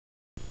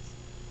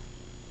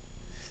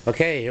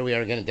Okay, here we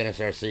are again at Dennis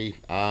RC.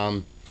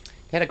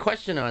 Had a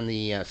question on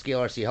the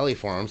Scale RC Heli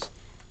forums.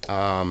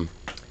 Um,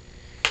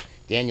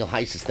 Daniel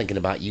Hice is thinking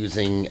about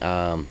using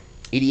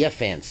EDF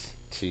fans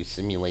to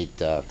simulate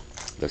the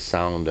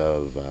sound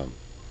of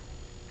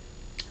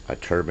a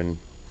turbine,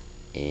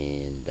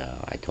 and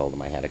I told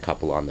him I had a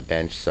couple on the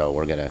bench, so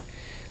we're gonna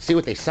see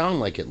what they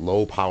sound like at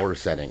low power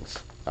settings.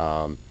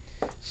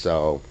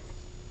 So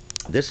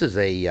this is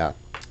a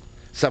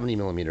 70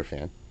 millimeter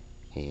fan,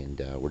 and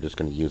we're just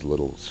going to use a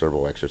little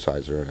servo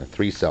exerciser and a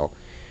 3-cell.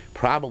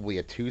 Probably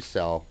a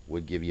 2-cell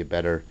would give you a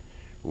better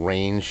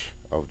range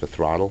of the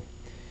throttle.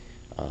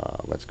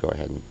 Let's go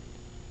ahead and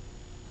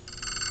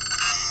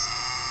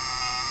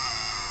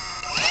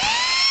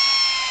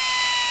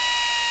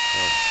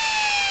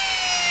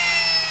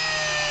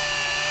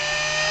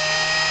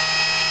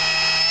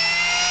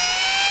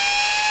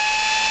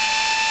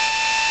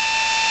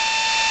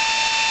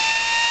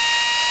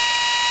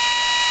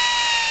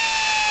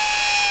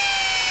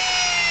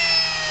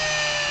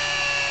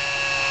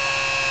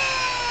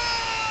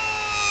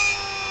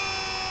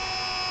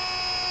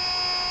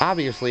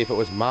obviously, if it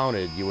was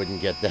mounted, you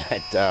wouldn't get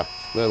that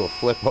little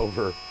flip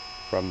over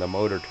from the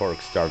motor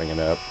torque starting it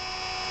up.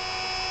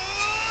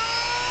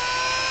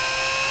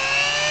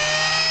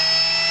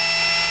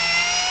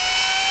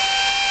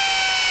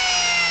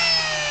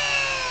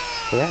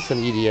 So that's an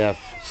EDF,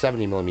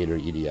 70 millimeter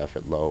EDF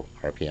at low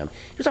RPM.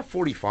 Here's a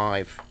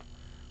 45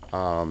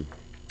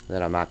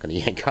 that I'm not going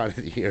to yank out of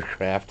the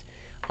aircraft.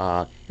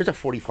 Here's a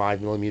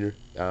 45 millimeter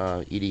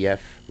EDF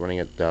running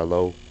at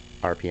low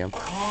RPM.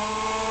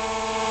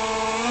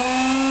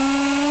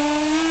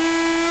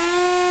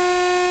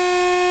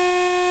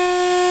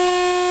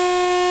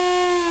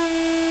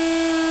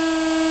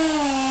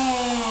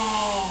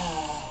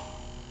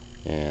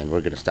 And we're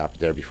going to stop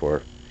there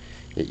before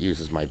it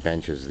uses my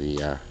bench as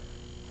the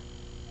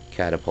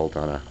catapult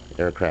on an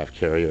aircraft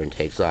carrier and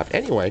takes off.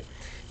 Anyway,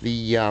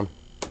 the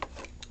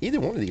either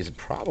one of these would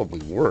probably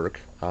work.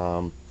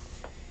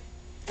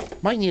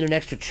 Might need an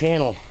extra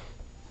channel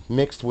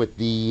mixed with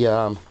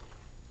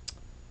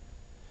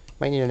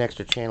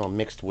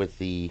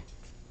the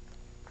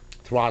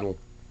throttle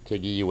to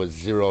give you a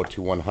 0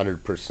 to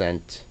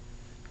 100%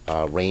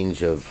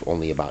 range of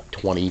only about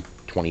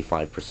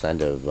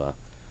 25% of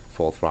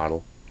full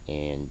throttle,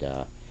 and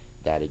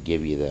that'd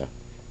give you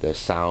the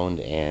sound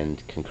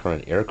and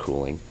concurrent air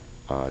cooling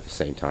at the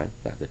same time.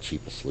 Not the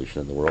cheapest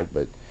solution in the world,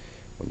 but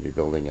when you're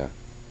building a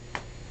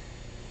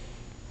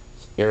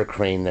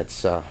Aircrane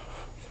that's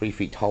 3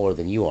 feet taller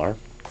than you are,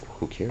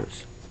 who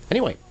cares?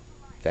 Anyway,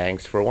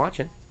 thanks for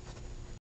watching.